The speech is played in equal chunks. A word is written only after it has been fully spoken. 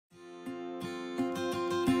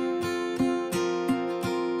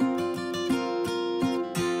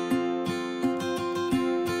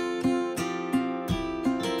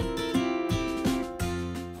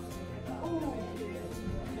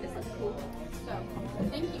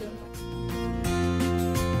Thank you.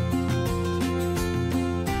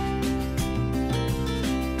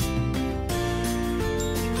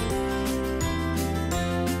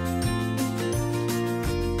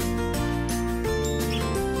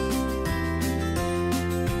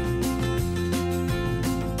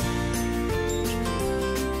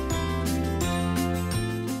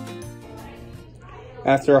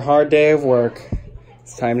 After a hard day of work,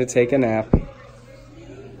 it's time to take a nap.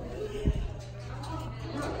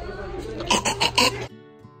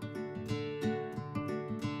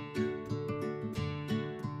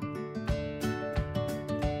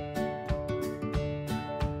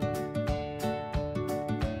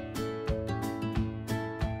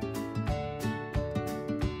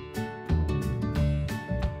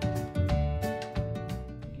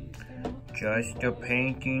 Just a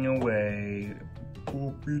painting away.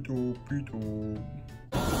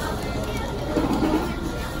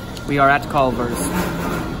 We are at Culver's.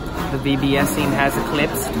 The VBS scene has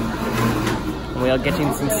eclipsed. And we are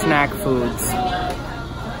getting some snack foods.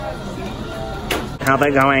 How's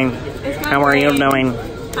it going? How are you doing?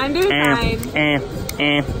 I'm doing fine.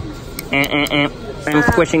 I'm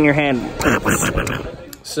squishing your head.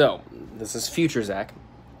 So, this is future Zach.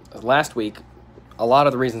 Last week, a lot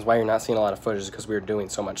of the reasons why you're not seeing a lot of footage is because we were doing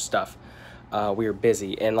so much stuff. We were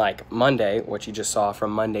busy, and like Monday, what you just saw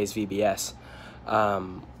from Monday's VBS,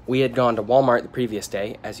 we had gone to Walmart the previous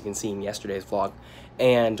day, as you can see in yesterday's vlog,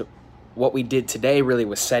 and what we did today really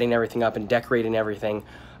was setting everything up and decorating everything.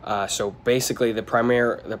 So basically the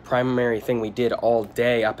primary thing we did all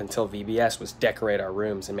day up until VBS was decorate our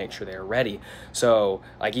rooms and make sure they were ready. So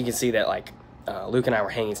like you can see that like Luke and I were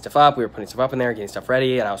hanging stuff up, we were putting stuff up in there, getting stuff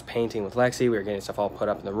ready, and I was painting with Lexi, we were getting stuff all put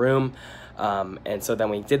up in the room. And so then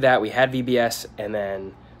we did that, we had VBS, and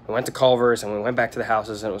then we went to Culver's, and we went back to the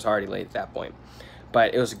houses, and it was already late at that point.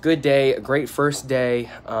 But it was a good day, a great first day.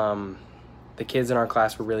 The kids in our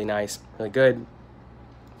class were really nice, really good.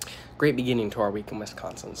 Great beginning to our week in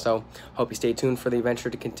Wisconsin. So hope you stay tuned for the adventure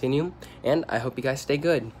to continue, and I hope you guys stay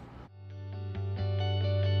good.